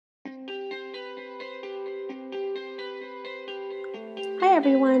Hi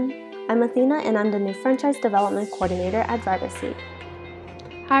everyone, I'm Athena and I'm the new Franchise Development Coordinator at Driverseat.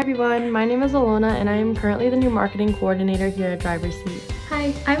 Hi everyone, my name is Alona and I am currently the new Marketing Coordinator here at Driverseat.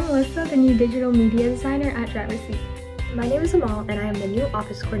 Hi, I'm Melissa, the new Digital Media Designer at Driverseat. My name is Amal and I am the new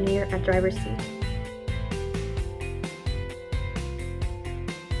Office Coordinator at Driverseat.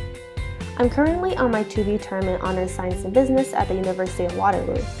 I'm currently on my 2B term in Honors Science and Business at the University of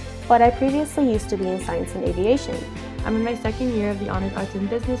Waterloo, but I previously used to be in Science and Aviation. I'm in my second year of the Honors Arts and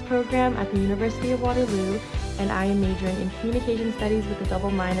Business program at the University of Waterloo, and I am majoring in Communication Studies with a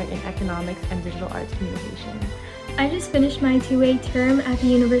double minor in Economics and Digital Arts Communication. I just finished my 2A term at the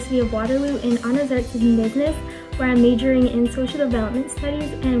University of Waterloo in Honors Arts and Business, where I'm majoring in Social Development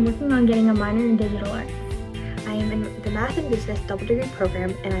Studies and working on getting a minor in Digital Arts. I am in the Math and Business double degree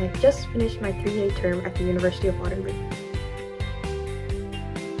program, and I just finished my 3A term at the University of Waterloo.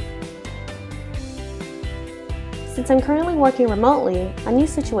 Since I'm currently working remotely, a new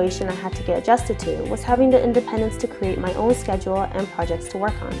situation I had to get adjusted to was having the independence to create my own schedule and projects to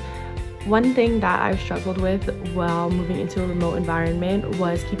work on. One thing that I've struggled with while moving into a remote environment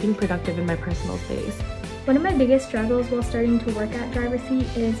was keeping productive in my personal space. One of my biggest struggles while starting to work at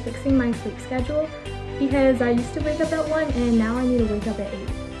Driverseat is fixing my sleep schedule, because I used to wake up at 1 and now I need to wake up at 8.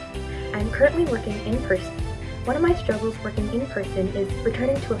 I'm currently working in person. One of my struggles working in person is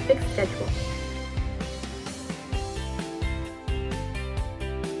returning to a fixed schedule.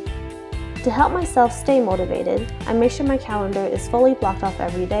 To help myself stay motivated, I make sure my calendar is fully blocked off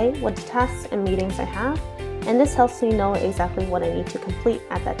every day with the tasks and meetings I have, and this helps me know exactly what I need to complete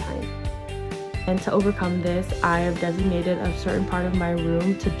at that time. And to overcome this, I have designated a certain part of my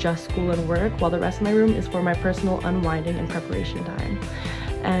room to just school and work, while the rest of my room is for my personal unwinding and preparation time.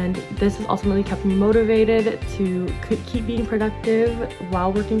 And this has ultimately kept me motivated to keep being productive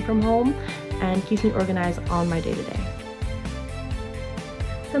while working from home and keeps me organized on my day-to-day.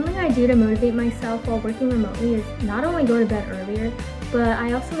 Something I do to motivate myself while working remotely is not only go to bed earlier, but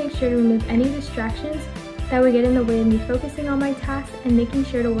I also make sure to remove any distractions that would get in the way of me focusing on my tasks and making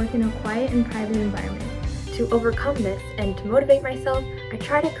sure to work in a quiet and private environment. To overcome this and to motivate myself, I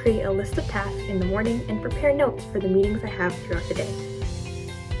try to create a list of tasks in the morning and prepare notes for the meetings I have throughout the day.